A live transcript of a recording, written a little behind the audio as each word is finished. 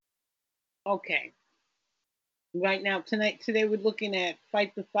Okay. Right now, today we're looking at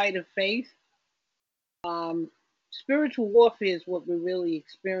fight the fight of faith. Um, Spiritual warfare is what we're really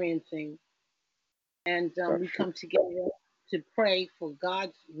experiencing, and we Gotcha. come together to pray for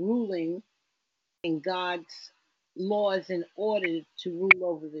God's ruling and God's laws in order to rule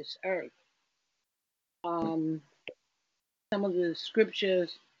over this earth. Um, some of the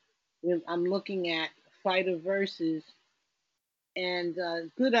scriptures I'm looking at, fighter verses, and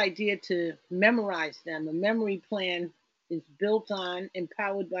good idea to memorize them. A memory plan is built on,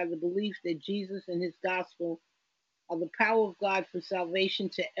 empowered by the belief that Jesus and his gospel are the power of God for salvation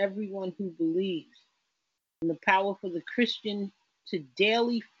to everyone who believes, and the power for the Christian to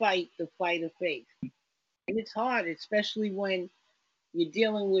daily fight the fight of faith. And it's hard, especially when you're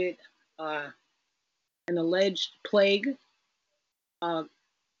dealing with uh, an alleged plague. Uh,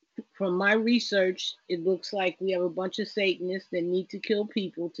 from my research, it looks like we have a bunch of Satanists that need to kill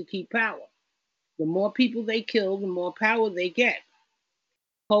people to keep power. The more people they kill, the more power they get.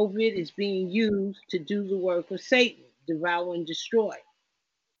 COVID is being used to do the work of Satan, devour and destroy.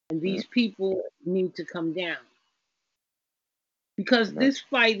 And Mm, these people need to come down. Because this that's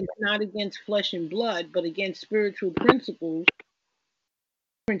fight is not against flesh and blood, but against spiritual principles,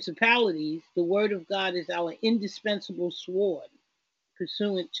 principalities. The word of God is our indispensable sword,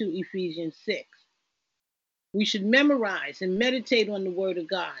 pursuant to Ephesians 6. We should memorize and meditate on the word of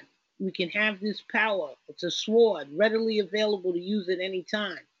God. We can have this power. It's a sword, readily available to use at any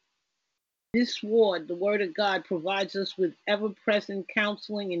time. This sword, the word of God, provides us with ever present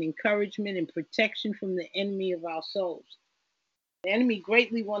counseling and encouragement and protection from the enemy of our souls. The enemy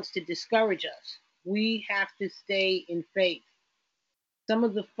greatly wants to discourage us. We have to stay in faith. Some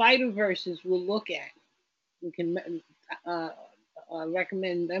of the fighter verses we'll look at, we can uh,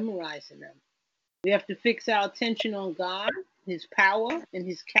 recommend memorizing them. We have to fix our attention on God, his power, and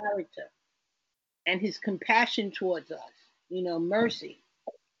his character, and his compassion towards us. Mercy.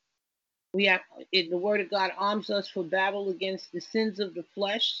 We have the word of God arms us for battle against the sins of the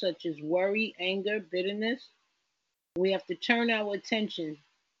flesh, such as worry, anger, bitterness. We have to turn our attention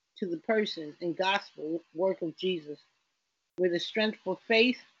to the person and gospel work of Jesus, where the strength for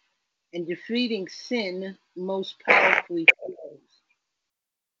faith and defeating sin most powerfully flows.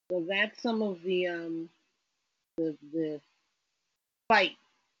 So that's some of the fight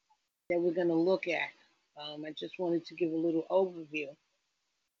that we're going to look at. I just wanted to give a little overview.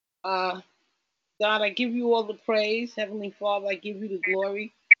 Uh, God, I give you all the praise. Heavenly Father, I give you the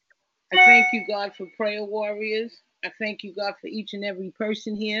glory. I thank you, God, for prayer warriors. I thank you, God, for each and every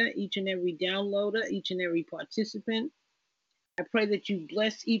person here, each and every downloader, each and every participant. I pray that you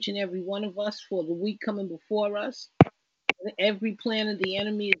bless each and every one of us for the week coming before us. Every plan of the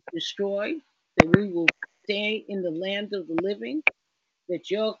enemy is destroyed, that we will stay in the land of the living, that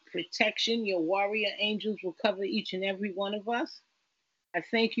your protection, your warrior angels will cover each and every one of us. I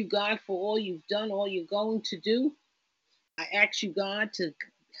thank you, God, for all you've done, all you're going to do. I ask you, God, to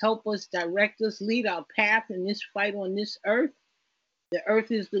help us, direct us, lead our path in this fight on this earth. The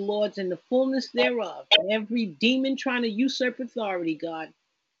earth is the Lord's and the fullness thereof. And every demon trying to usurp authority, God,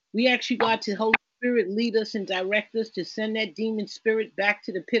 we ask you, God, to Holy Spirit lead us and direct us to send that demon spirit back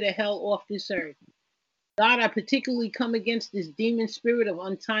to the pit of hell off this earth. God, I particularly come against this demon spirit of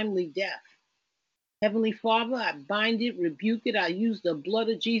untimely death. Heavenly Father, I bind it, rebuke it. I use the blood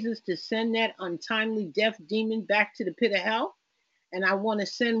of Jesus to send that untimely death demon back to the pit of hell. And I want to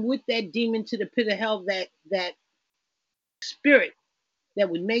send with that demon to the pit of hell that spirit that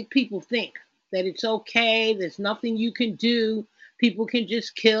would make people think that it's okay, there's nothing you can do, people can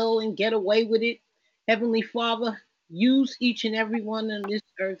just kill and get away with it. Heavenly Father, use each and every one on this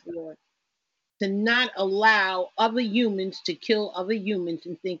earth, Lord, to not allow other humans to kill other humans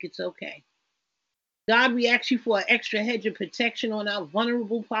and think it's okay. God, we ask you for an extra hedge of protection on our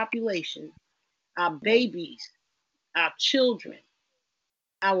vulnerable population, our babies, our children,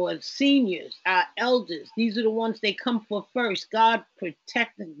 our seniors, our elders. These are the ones they come for first. God,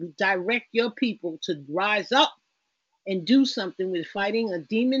 protect and direct your people to rise up and do something with fighting a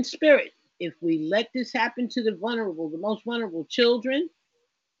demon spirit. If we let this happen to the vulnerable, the most vulnerable children,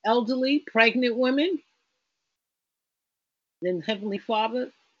 elderly, pregnant women, then Heavenly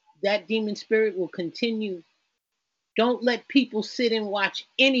Father, that demon spirit will continue. Don't let people sit and watch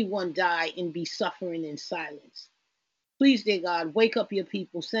anyone die and be suffering in silence. Please, dear God, wake up your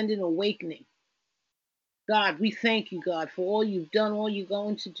people, send an awakening. God, we thank you, God, for all you've done, all you're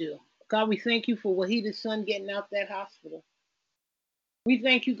going to do. God, we thank you for Wahida's son getting out that hospital. We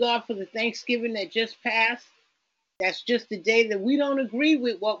thank you, God, for the Thanksgiving that just passed. That's just the day that we don't agree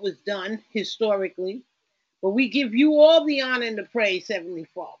with what was done historically, but we give you all the honor and the praise, Heavenly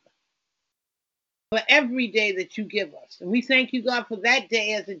Father. for every day that you give us. And we thank you, God, for that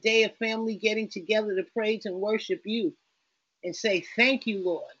day as a day of family getting together to praise and worship you and say, thank you,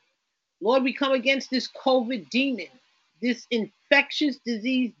 Lord. Lord, we come against this COVID demon, this infectious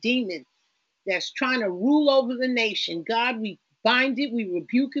disease demon that's trying to rule over the nation. God, we bind it, we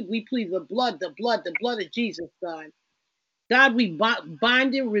rebuke it, we plead the blood of Jesus, God. God, we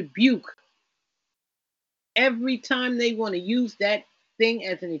bind and rebuke every time they want to use that thing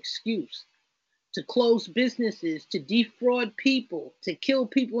as an excuse to close businesses, to defraud people, to kill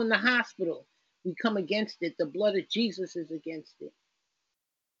people in the hospital. We come against it. The blood of Jesus is against it.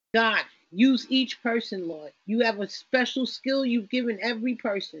 God, use each person, Lord. You have a special skill you've given every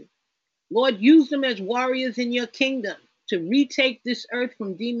person. Lord, use them as warriors in your kingdom to retake this earth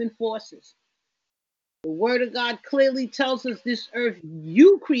from demon forces. The word of God clearly tells us this earth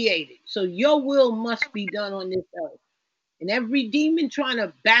you created, so your will must be done on this earth. And every demon trying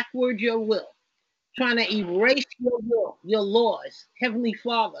to backward your will, trying to erase your will, your laws, Heavenly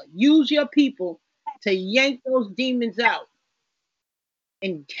Father, use your people to yank those demons out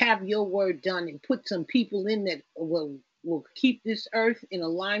and have your word done and put some people in that will keep this earth in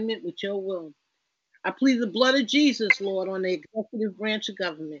alignment with your will. I plead the blood of Jesus, Lord, on the executive branch of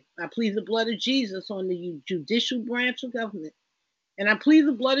government. I plead the blood of Jesus on the judicial branch of government. And I plead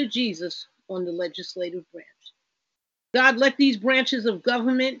the blood of Jesus on the legislative branch. God, let these branches of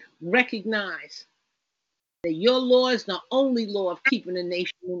government recognize that your law is the only law of keeping a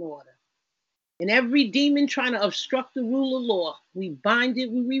nation in order. And every demon trying to obstruct the rule of law, we bind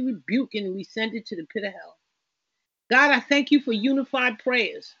it, we rebuke it, and we send it to the pit of hell. God, I thank you for unified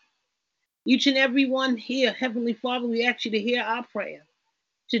prayers. Each and every one here, Heavenly Father, we ask you to hear our prayer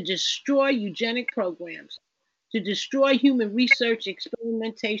to destroy eugenic programs, to destroy human research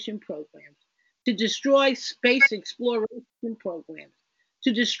experimentation programs, to destroy space exploration programs,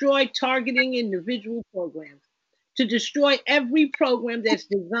 to destroy targeting individual programs, to destroy every program that's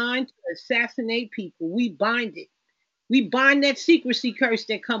designed to assassinate people. We bind it. We bind that secrecy curse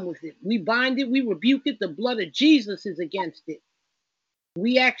that come with it. We bind it. We rebuke it. The blood of Jesus is against it.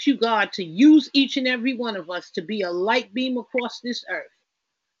 We ask you, God, to use each and every one of us to be a light beam across this earth,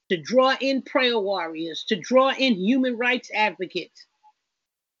 to draw in prayer warriors, to draw in human rights advocates,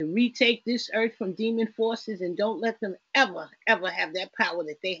 to retake this earth from demon forces and don't let them ever, ever have that power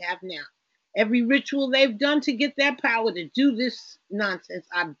that they have now. Every ritual they've done to get that power to do this nonsense,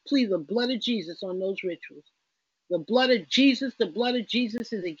 I plead the blood of Jesus on those rituals. The blood of Jesus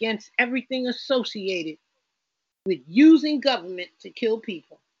is against everything associated with using government to kill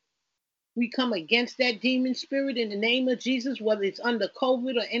people. We come against that demon spirit in the name of Jesus, whether it's under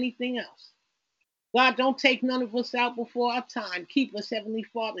COVID or anything else. God, don't take none of us out before our time. Keep us, Heavenly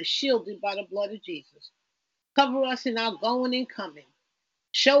Father, shielded by the blood of Jesus. Cover us in our going and coming.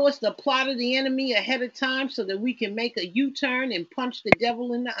 Show us the plot of the enemy ahead of time so that we can make a U-turn and punch the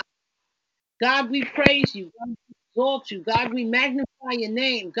devil in the eye. God, we praise you. God, we exalt you. God, we magnify your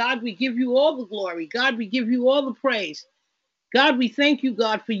name. God, we give you all the glory. God, we give you all the praise. God, we thank you,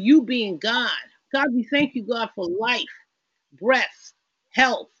 God, for you being God. God, we thank you, God, for life, breath,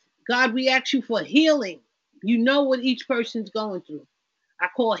 health. God, we ask you for healing. You know what each person's going through. I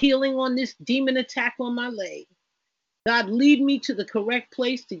call healing on this demon attack on my leg. God, lead me to the correct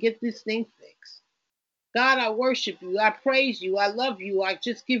place to get this thing fixed. God, I worship you. I praise you. I love you. I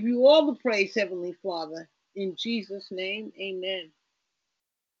just give you all the praise, Heavenly Father. In Jesus' name, amen.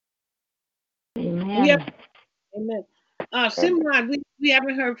 Amen. Amen. Simran, we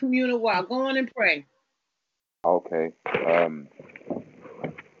haven't heard from you in a while. Go on and pray. Okay.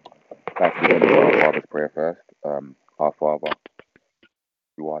 Perhaps we can do our Father's prayer first. Our Father,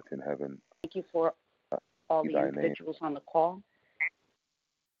 who art in heaven, Thank you for all be the thy name. individuals on the call.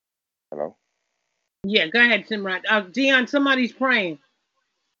 Hello? Yeah, go ahead, Simran. Dion, somebody's praying.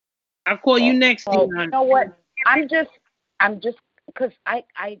 I'll call you next, Dion. You know what? I'm just, because I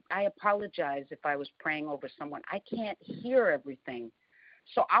apologize if I was praying over someone. I can't hear everything.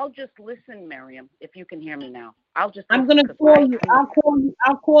 So I'll just listen, Miriam, if you can hear me now. I'm going to call you.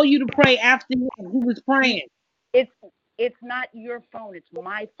 I'll call you to pray after who was praying. It's not your phone. It's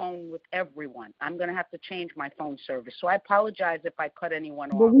my phone with everyone. I'm going to have to change my phone service. So I apologize if I cut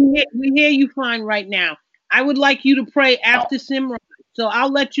anyone off. But we hear you fine right now. I would like you to pray after Simran. So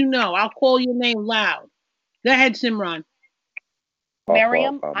I'll let you know. I'll call your name loud. Go ahead, Simran.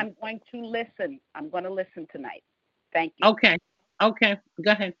 Miriam, I'm going to listen. I'm going to listen tonight. Thank you. Okay.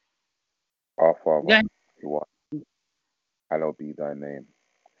 Go ahead. Our Father, who art, hallowed be thy name.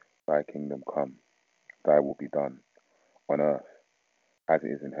 Thy kingdom come. Thy will be done, on earth as it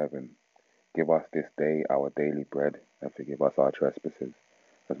is in heaven. Give us this day our daily bread, and forgive us our trespasses,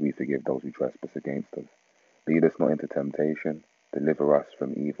 as we forgive those who trespass against us. Lead us not into temptation, deliver us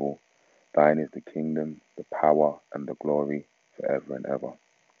from evil. Thine is the kingdom, the power, and the glory forever and ever.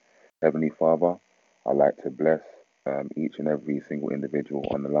 Heavenly Father, I'd like to bless each and every single individual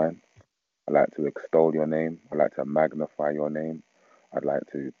on the line. I'd like to extol your name. I'd like to magnify your name. I'd like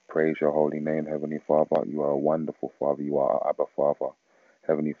to praise your holy name, Heavenly Father. You are a wonderful Father. You are our Abba Father.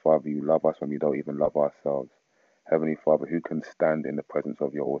 Heavenly Father, you love us when we don't even love ourselves. Heavenly Father, who can stand in the presence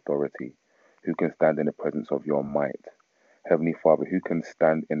of your authority? Who can stand in the presence of your might? Heavenly Father, who can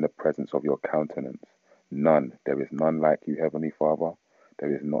stand in the presence of your countenance? None. There is none like you, Heavenly Father.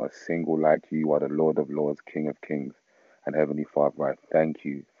 There is not a single like you. You are the Lord of Lords, King of Kings. And Heavenly Father, I thank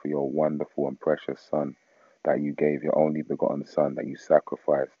you for your wonderful and precious Son that you gave, your only begotten Son, that you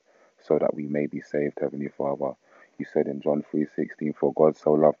sacrificed so that we may be saved, Heavenly Father. You said in John 3:16, for God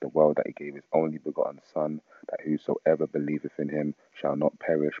so loved the world that he gave his only begotten Son, that whosoever believeth in him shall not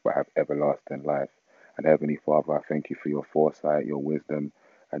perish but have everlasting life. And Heavenly Father, I thank you for your foresight, your wisdom,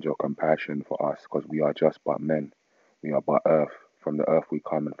 and your compassion for us, because we are just but men. We are but earth. From the earth we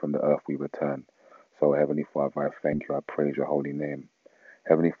come, and from the earth we return. So, Heavenly Father, I thank you. I praise your holy name.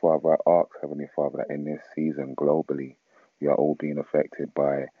 Heavenly Father, I ask, Heavenly Father, that in this season globally, we are all being affected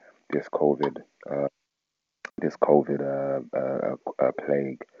by this COVID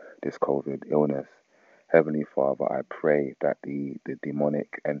plague, this COVID illness. Heavenly Father, I pray that the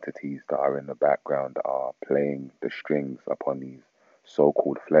demonic entities that are in the background that are playing the strings upon these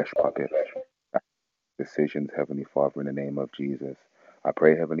so-called flesh puppets decisions, Heavenly Father, in the name of Jesus. I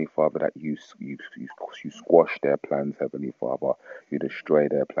pray, Heavenly Father, that you squash their plans, Heavenly Father. You destroy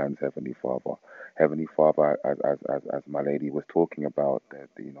their plans, Heavenly Father. Heavenly Father, as my lady was talking about, that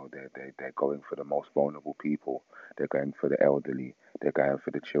they're going for the most vulnerable people. They're going for the elderly. They're going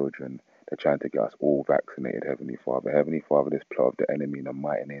for the children. They're trying to get us all vaccinated, Heavenly Father. Heavenly Father, this plot of the enemy in the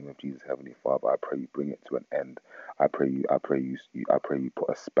mighty name of Jesus, Heavenly Father, I pray you bring it to an end. I pray you put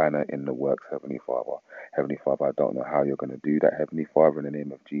a spanner in the works, Heavenly Father. Heavenly Father, I don't know how you're going to do that, Heavenly Father, in the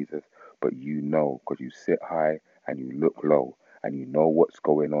name of Jesus, but you know, because you sit high and you look low, and you know what's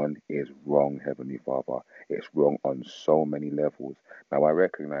going on is wrong, Heavenly Father. It's wrong on so many levels. Now, I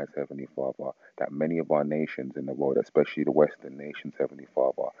recognize, Heavenly Father, that many of our nations in the world, especially the Western nations, Heavenly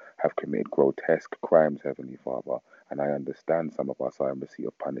Father, have committed grotesque crimes, Heavenly Father, and I understand some of us are in receipt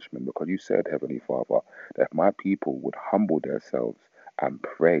of punishment, because you said, Heavenly Father, that if my people would humble themselves and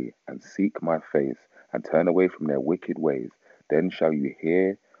pray and seek my face and turn away from their wicked ways, then shall you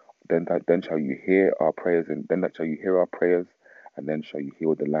hear, then shall you hear our prayers, and then shall you hear our prayers, and then shall you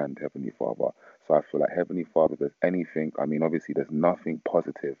heal the land, Heavenly Father. So I feel like, Heavenly Father, if there's anything, I mean, obviously there's nothing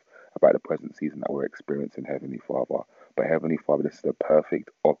positive about the present season that we're experiencing, Heavenly Father. But Heavenly Father, this is a perfect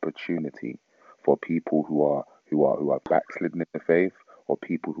opportunity for people who are backslidden in the faith, or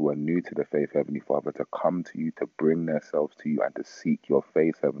people who are new to the faith, Heavenly Father, to come to you, to bring themselves to you, and to seek your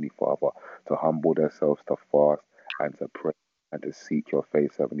face, Heavenly Father, to humble themselves, to fast, and to pray, and to seek your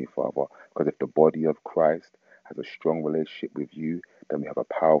face, Heavenly Father. Because if the body of Christ has a strong relationship with you, then we have a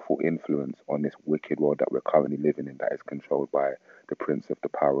powerful influence on this wicked world that we're currently living in, that is controlled by the prince of the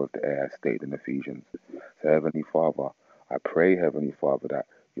power of the air, as stated in Ephesians. So, Heavenly Father, I pray, Heavenly Father, that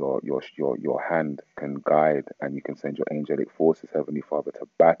your hand can guide, and you can send your angelic forces, Heavenly Father, to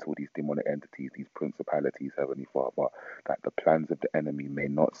battle these demonic entities, these principalities, Heavenly Father, that the plans of the enemy may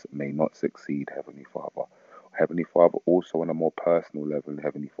not succeed, Heavenly Father. Heavenly Father, also on a more personal level,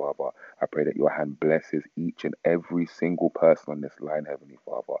 Heavenly Father, I pray that your hand blesses each and every single person on this line, Heavenly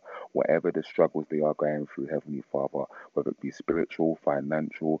Father, whatever the struggles they are going through, Heavenly Father, whether it be spiritual,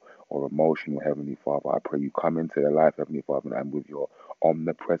 financial, or emotional, Heavenly Father. I pray you come into their life, Heavenly Father, and with your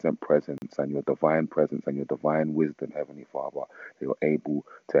omnipresent presence and your divine presence and your divine wisdom, Heavenly Father, that you're able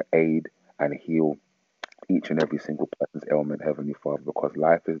to aid and heal each and every single person's ailment, Heavenly Father, because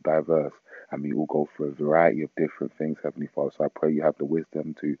life is diverse and we all go through a variety of different things, Heavenly Father. So I pray you have the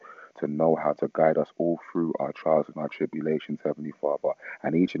wisdom to know how to guide us all through our trials and our tribulations, Heavenly Father,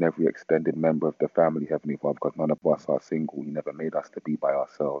 and each and every extended member of the family, Heavenly Father, because none of us are single. You never made us to be by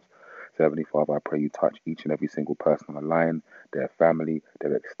ourselves. So, Heavenly Father, I pray you touch each and every single person on the line, their family,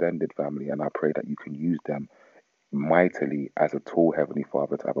 their extended family, and I pray that you can use them mightily as a tool, Heavenly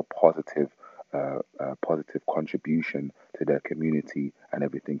Father, to have a positive contribution to their community and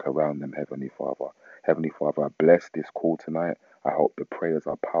everything around them, Heavenly Father. Heavenly Father, I bless this call tonight. I hope the prayers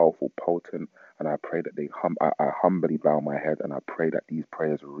are powerful, potent, and I pray that I humbly bow my head, and I pray that these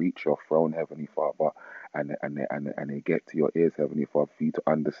prayers reach your throne, Heavenly Father, and they get to your ears, Heavenly Father, for you to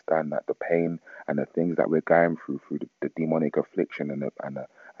understand that the pain and the things that we're going through the demonic affliction and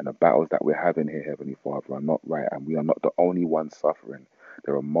the battles that we're having here, Heavenly Father, are not right, and we are not the only ones suffering.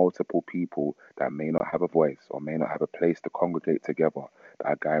 There are multiple people that may not have a voice or may not have a place to congregate together that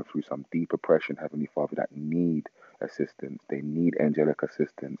are going through some deep oppression, Heavenly Father, that need assistance. They need angelic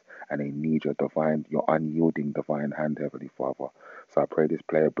assistance, and they need your unyielding divine hand, Heavenly Father. So I pray this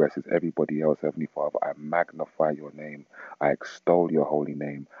prayer blesses everybody else, Heavenly Father. I magnify your name. I extol your holy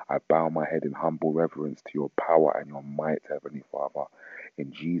name. I bow my head in humble reverence to your power and your might, Heavenly Father.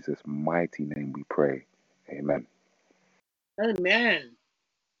 In Jesus' mighty name we pray. Amen. Amen.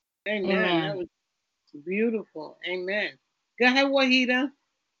 Amen. That Amen. was beautiful. Amen. Go ahead, Wahida.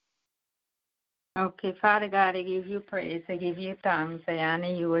 Okay, Father God, I give you praise. I give you thanks. I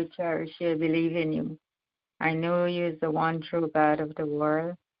honor you. I cherish you. I believe in you. I know you is the one true God of the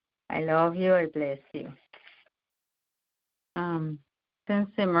world. I love you. I bless you. Um, since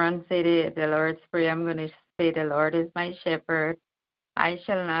Simran said the Lord's Prayer, I'm going to say, the Lord is my shepherd. I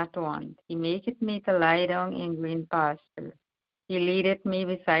shall not want. He maketh me to lie down in green pastures. He leadeth me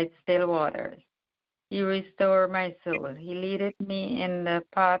beside still waters. He restore my soul. He leadeth me in the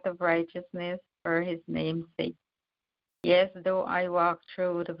path of righteousness for his name's sake. Yes, though I walk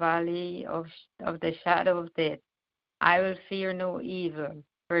through the valley of the shadow of death, I will fear no evil,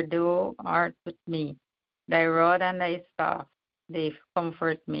 for thou art with me. Thy rod and thy staff, they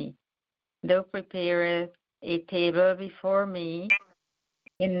comfort me. Thou preparest a table before me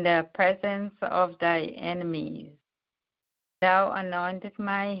in the presence of thy enemies. Thou anointest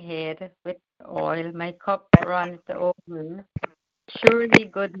my head with oil, my cup runneth over. Surely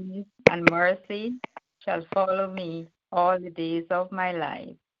goodness and mercy shall follow me all the days of my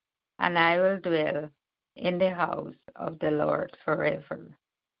life, and I will dwell in the house of the Lord forever.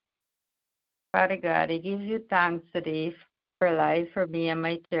 Father God, I give you thanks today for life for me and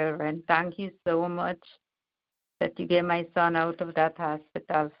my children. Thank you so much that you get my son out of that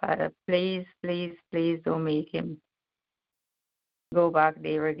hospital, Father. Please, please, please don't make him go back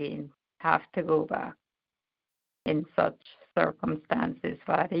there again. Have to go back in such circumstances,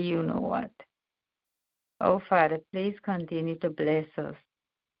 Father. You know what. Oh, Father, please continue to bless us.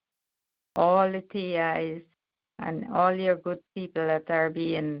 All the TIs and all your good people that are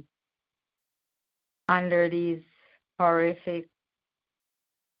being under these horrific,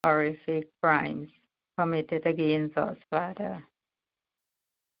 horrific crimes committed against us, Father.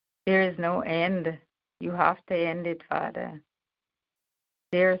 There is no end. You have to end it, Father.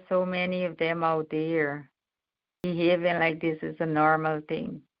 There are so many of them out there behaving like this is a normal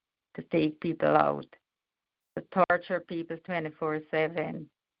thing, to take people out, to torture people 24/7,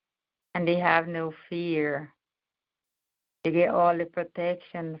 and they have no fear. They get all the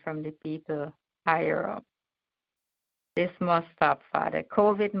protection from the people higher up. This must stop, Father.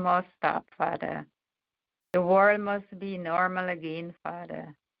 COVID must stop, Father. The world must be normal again,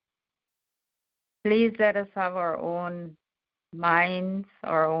 Father. Please let us have our own minds,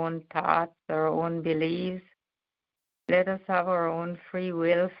 our own thoughts, our own beliefs. Let us have our own free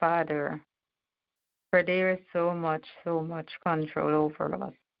will, Father. For there is so much control over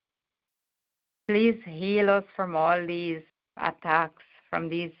us. Please heal us from all these attacks, from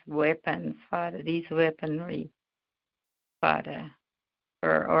these weapons, Father, these weaponry, Father.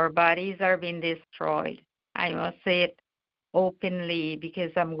 For our bodies are being destroyed. I must say it openly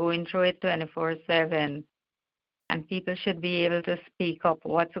because I'm going through it 24/7. And people should be able to speak up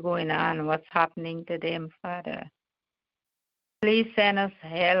what's going on, what's happening to them, Father. Please send us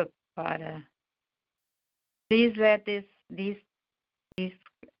help, Father. Please let these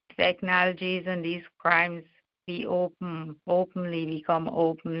technologies and these crimes be openly become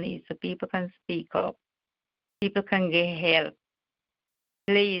openly, so people can speak up. People can get help.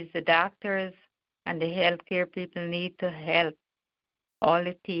 Please, the doctors and the healthcare people need to help all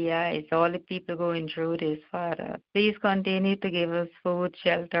the TIs, all the people going through this, Father. Please continue to give us food,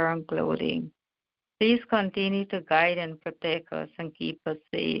 shelter, and clothing. Please continue to guide and protect us and keep us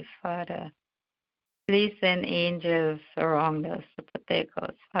safe, Father. Please send angels around us to protect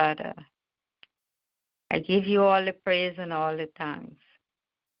us, Father. I give you all the praise and all the thanks.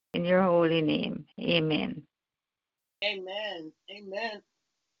 In your holy name, amen. Amen. Amen.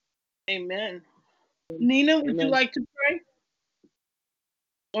 Amen. Nina, would you Amen. like to pray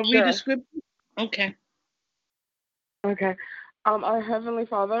or read the Sure. scripture? Okay. Okay. Our Heavenly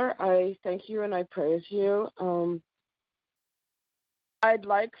Father, I thank you and I praise you. I'd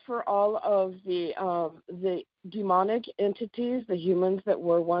like for all of the demonic entities, the humans that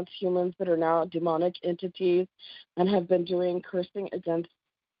were once humans that are now demonic entities and have been doing cursing against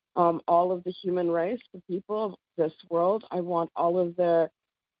all of the human race, the people of this world. I want all of their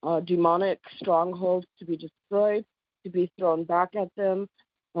demonic strongholds to be destroyed, to be thrown back at them,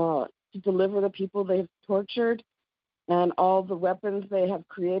 to deliver the people they've tortured, and all the weapons they have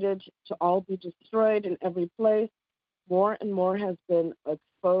created to all be destroyed in every place. More and more has been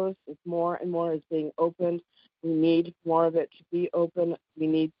exposed. More and more is being opened. We need more of it to be open. We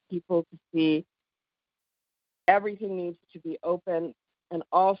need people to see everything needs to be open. And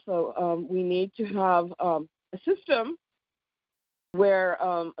also, we need to have a system where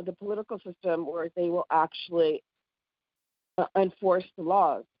the political system where they will actually enforce the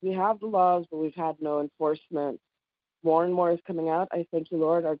laws. We have the laws, but we've had no enforcement. More and more is coming out. I thank you,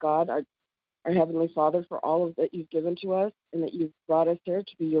 Lord, our God, our Heavenly Father, for all of that you've given to us and that you've brought us here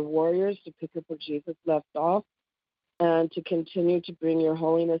to be your warriors, to pick up where Jesus left off, and to continue to bring your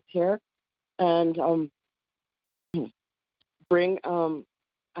holiness here and bring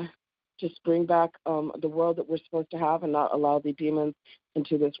just bring back the world that we're supposed to have and not allow the demons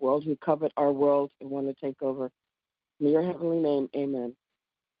into this world who covet our world and want to take over. In your heavenly name, amen.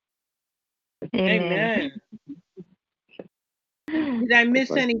 Amen. Did I miss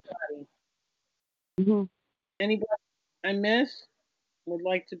anybody? Mm-hmm. Anybody I missed would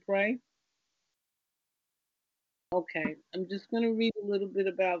like to pray? Okay, I'm just going to read a little bit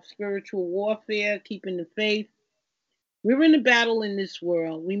about spiritual warfare, keeping the faith. We're in a battle in this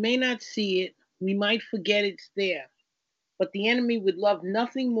world. We may not see it, we might forget it's there, but the enemy would love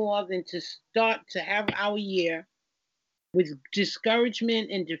nothing more than to start to have our year with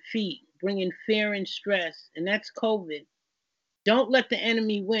discouragement and defeat, bringing fear and stress, and that's COVID. Don't let the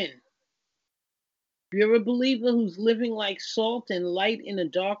enemy win. If you're a believer who's living like salt and light in a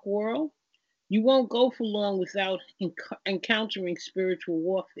dark world, you won't go for long without encountering spiritual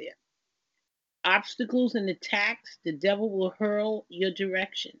warfare. Obstacles and attacks the devil will hurl your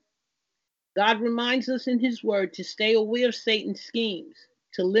direction. God reminds us in his word to stay aware of Satan's schemes,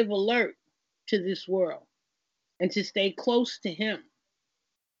 to live alert to this world, and to stay close to him.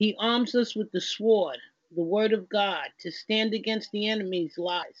 He arms us with the sword, the word of God, to stand against the enemy's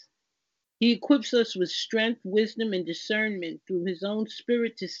lies. He equips us with strength, wisdom, and discernment through his own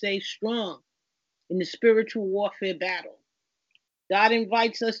spirit to stay strong in the spiritual warfare battle. God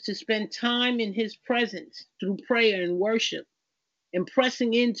invites us to spend time in his presence through prayer and worship and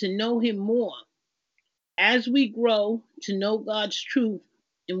pressing in to know him more. As we grow to know God's truth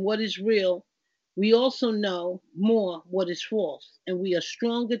and what is real, we also know more what is false, and we are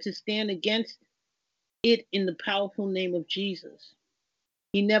stronger to stand against it in the powerful name of Jesus.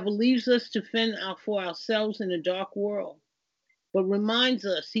 He never leaves us to fend for ourselves in a dark world, but reminds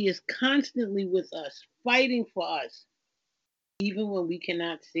us he is constantly with us, fighting for us, even when we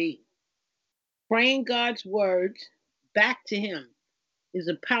cannot see. Praying God's words back to him is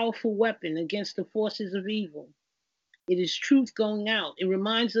a powerful weapon against the forces of evil. It is truth going out. It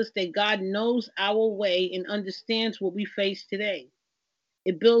reminds us that God knows our way and understands what we face today.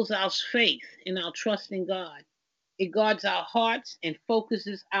 It builds our faith and our trust in God. It guards our hearts and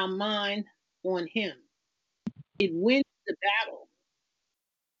focuses our mind on him. It wins the battle.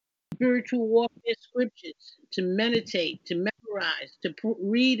 Spiritual warfare scriptures to meditate, to memorize, to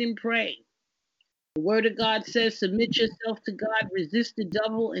read and pray. The word of God says, submit yourself to God, resist the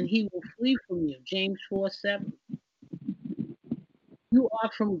devil, and he will flee from you. James 4:7. You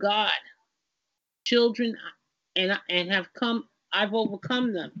are from God, children, and have come, I've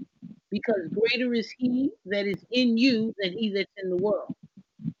overcome them, because greater is he that is in you than he that's in the world.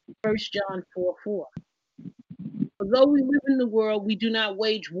 1 John 4:4. Although we live in the world, we do not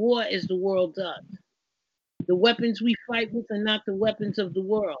wage war as the world does. The weapons we fight with are not the weapons of the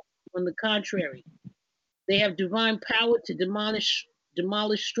world. On the contrary, they have divine power to demolish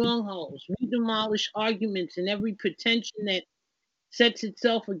strongholds. We demolish arguments and every pretension that sets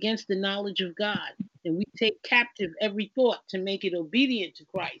itself against the knowledge of God. And we take captive every thought to make it obedient to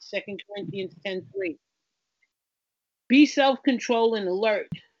Christ. 2 Corinthians 10:3. Be self-controlled and alert.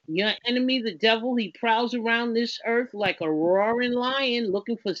 Your enemy, the devil, he prowls around this earth like a roaring lion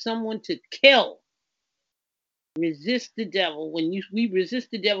looking for someone to kill. Resist the devil we resist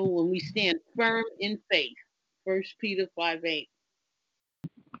the devil when we stand firm in faith. 1 Peter 5:8.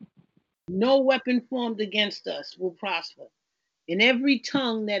 No weapon formed against us will prosper, and every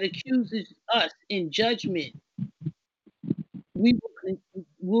tongue that accuses us in judgment,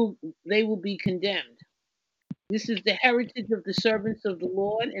 they will be condemned. This is the heritage of the servants of the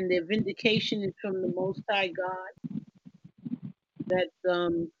Lord, and their vindication is from the Most High God.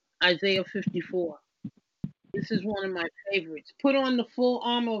 That's Isaiah 54. This is one of my favorites. Put on the full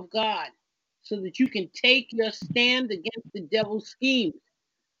armor of God so that you can take your stand against the devil's schemes.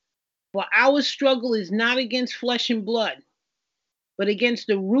 For our struggle is not against flesh and blood, but against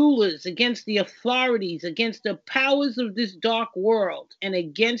the rulers, against the authorities, against the powers of this dark world, and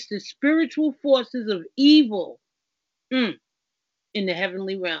against the spiritual forces of evil in the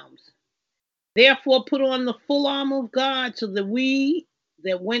heavenly realms. Therefore, put on the full armor of God so when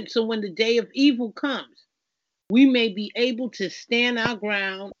the day of evil comes, we may be able to stand our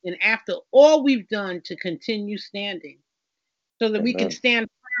ground, and after all we've done, to continue standing, so that we can Amen. stand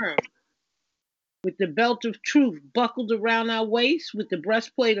firm with the belt of truth buckled around our waist, with the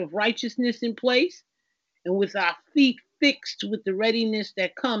breastplate of righteousness in place, and with our feet fixed with the readiness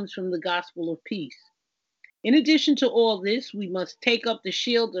that comes from the gospel of peace. In addition to all this, we must take up the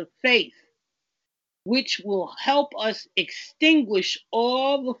shield of faith, which will help us extinguish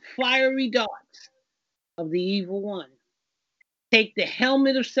all the fiery darts of the evil one. Take the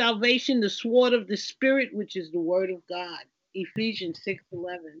helmet of salvation, the sword of the Spirit, which is the word of God. Ephesians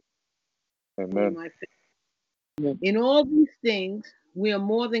 6:11. One of Amen. my favorites. In all these things, we are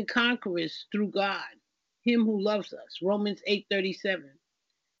more than conquerors through God, him who loves us. Romans 8:37.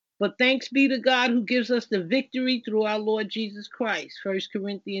 But thanks be to God who gives us the victory through our Lord Jesus Christ. 1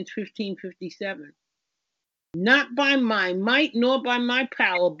 Corinthians 15:57. Not by my might nor by my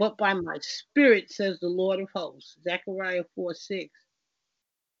power, but by my spirit, says the Lord of hosts. Zechariah 4:6.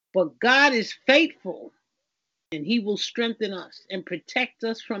 But God is faithful, and he will strengthen us and protect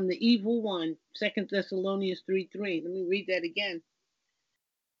us from the evil one. 2 Thessalonians 3:3. Let me read that again.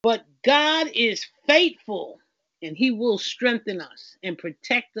 But God is faithful, and he will strengthen us and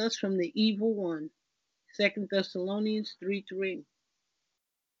protect us from the evil one. 2 Thessalonians 3:3.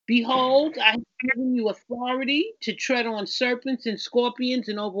 Behold, I have given you authority to tread on serpents and scorpions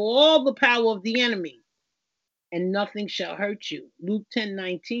and over all the power of the enemy, and nothing shall hurt you. Luke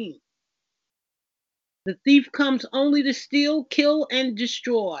 10:19. The thief comes only to steal, kill, and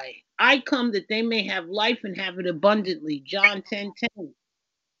destroy. I come that they may have life and have it abundantly. John 10:10.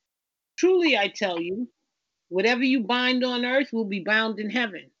 Truly I tell you, whatever you bind on earth will be bound in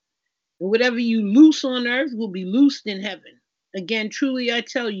heaven, and whatever you loose on earth will be loosed in heaven. Again, truly I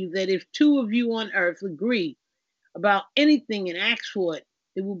tell you that if two of you on earth agree about anything and ask for it,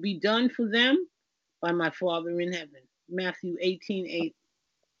 it will be done for them by my Father in heaven. Matthew 18:8.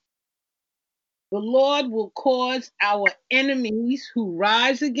 The Lord will cause our enemies who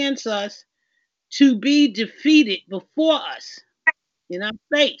rise against us to be defeated before us in our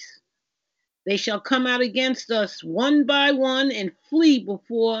face. They shall come out against us one by one and flee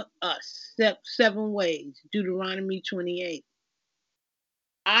before us 7 ways. Deuteronomy 28.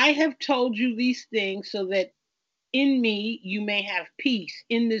 I have told you these things so that in me you may have peace.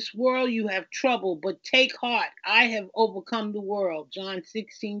 In this world you have trouble, but take heart. I have overcome the world. John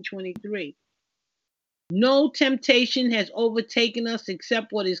 16:23. No temptation has overtaken us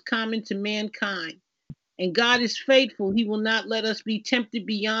except what is common to mankind. And God is faithful. He will not let us be tempted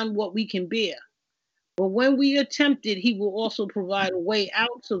beyond what we can bear. But when we are tempted, he will also provide a way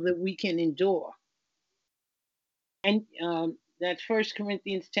out so that we can endure. And that's 1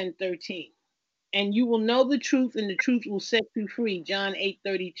 Corinthians 10:13. And you will know the truth, and the truth will set you free. John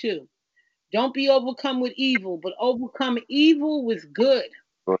 8:32. Don't be overcome with evil, but overcome evil with good.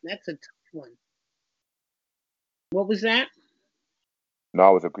 Good. That's a tough one. What was that? No, I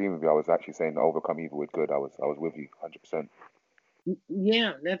was agreeing with you. I was actually saying overcome evil with good. I was with you 100%.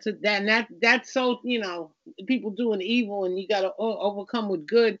 Yeah, that's so people doing evil, and you got to overcome with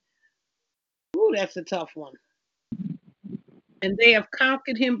good. Ooh, that's a tough one. And they have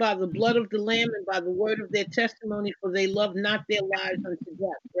conquered him by the blood of the Lamb and by the word of their testimony, for they love not their lives unto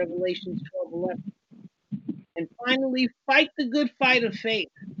death. Revelations 12:11. And finally, fight the good fight of faith.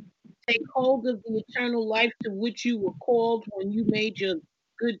 Take hold of the eternal life to which you were called when you made your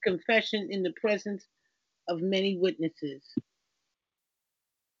good confession in the presence of many witnesses.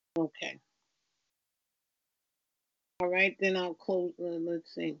 Okay. All right, then I'll close.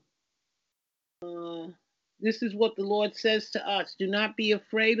 Let's see. Uh, this is what the Lord says to us. Do not be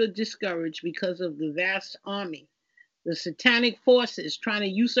afraid or discouraged because of the vast army, the satanic forces trying to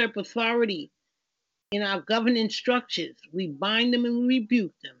usurp authority in our governing structures. We bind them and we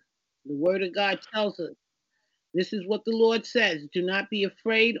rebuke them. The word of God tells us. This is what the Lord says. Do not be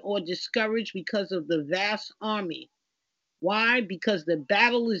afraid or discouraged because of the vast army. Why? Because the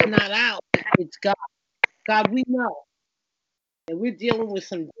battle is not ours, it's God. God, we know that we're dealing with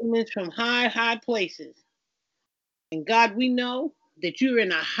some demons from high, high places. And God, we know that you're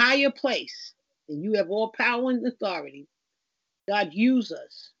in a higher place and you have all power and authority. God, use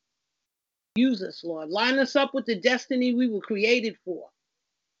us. Use us, Lord. Line us up with the destiny we were created for.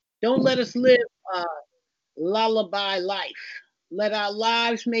 Don't let us live a lullaby life. Let our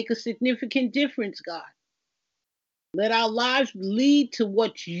lives make a significant difference, God. Let our lives lead to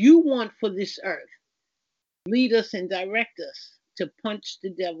what you want for this earth. Lead us and direct us to punch the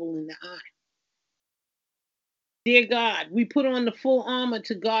devil in the eye. Dear God, we put on the full armor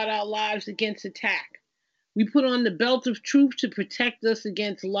to guard our lives against attack. We put on the belt of truth to protect us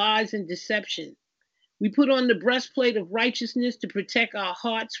against lies and deception. We put on the breastplate of righteousness to protect our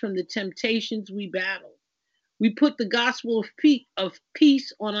hearts from the temptations we battle. We put the gospel of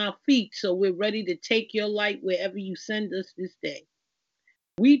peace on our feet so we're ready to take your light wherever you send us this day.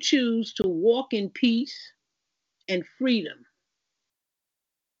 We choose to walk in peace and freedom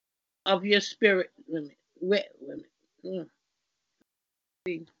of your spirit.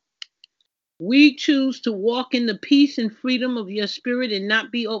 We choose to walk in the peace and freedom of your spirit and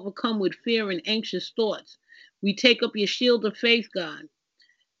not be overcome with fear and anxious thoughts. We take up your shield of faith, God,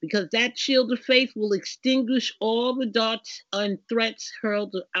 because that shield of faith will extinguish all the darts and threats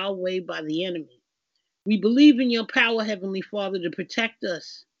hurled our way by the enemy. We believe in your power, Heavenly Father, to protect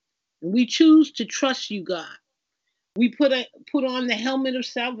us. And we choose to trust you, God. We put on the helmet of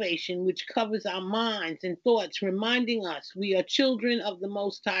salvation, which covers our minds and thoughts, reminding us we are children of the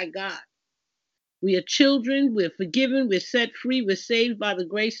Most High God. We are children, we're forgiven, we're set free, we're saved by the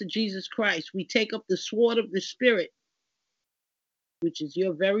grace of Jesus Christ. We take up the sword of the Spirit, which is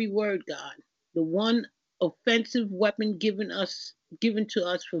your very word, God, the one offensive weapon given to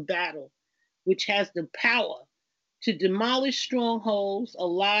us for battle, which has the power to demolish strongholds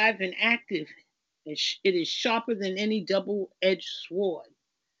alive and active. It is sharper than any double-edged sword.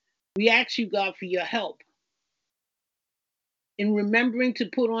 We ask you, God, for your help in remembering to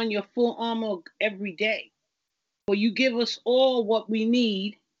put on your full armor every day. For you give us all what we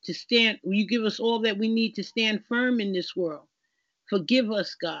need to stand. You give us all that we need to stand firm in this world. Forgive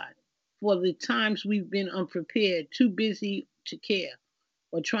us, God, for the times we've been unprepared, too busy to care,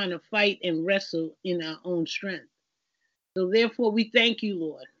 or trying to fight and wrestle in our own strength. So therefore, we thank you,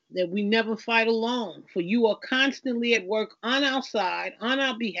 Lord, that we never fight alone, for you are constantly at work on our side, on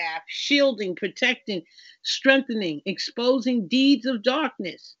our behalf, shielding, protecting, strengthening, exposing deeds of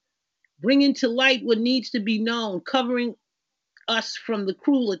darkness, bringing to light what needs to be known, covering us from the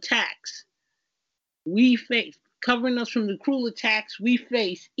cruel attacks we face, covering us from the cruel attacks we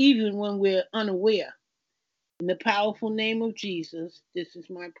face, even when we're unaware. In the powerful name of Jesus, this is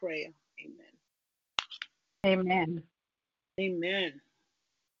my prayer. Amen. Amen. Amen.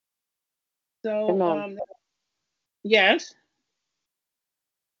 So, Amen. yes,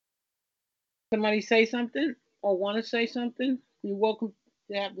 somebody say something or want to say something? You're welcome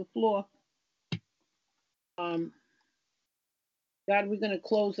to have the floor. Um, God, we're going to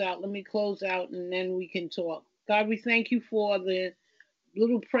close out. Let me close out and then we can talk. God, we thank you for the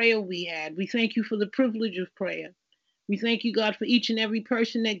little prayer we had. We thank you for the privilege of prayer. We thank you, God, for each and every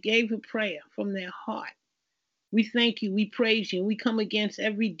person that gave a prayer from their heart. We thank you. We praise you. And we come against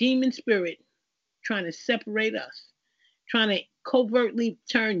every demon spirit trying to separate us, trying to covertly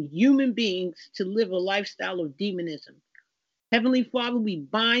turn human beings to live a lifestyle of demonism. Heavenly Father, we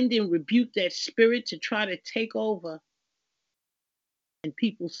bind and rebuke that spirit to try to take over and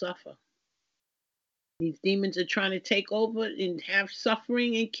people suffer. These demons are trying to take over and have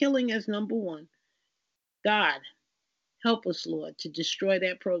suffering and killing as number one. God, help us, Lord, to destroy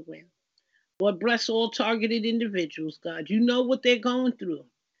that program. Lord, bless all targeted individuals, God. You know what they're going through.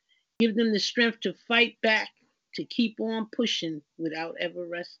 Give them the strength to fight back, to keep on pushing without ever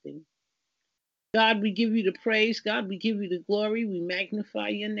resting. God, we give you the praise. God, we give you the glory. We magnify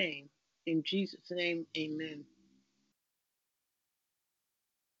your name. In Jesus' name, amen.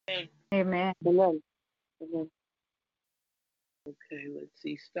 Amen. Amen. Amen. Okay, let's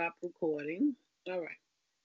see. Stop recording. All right.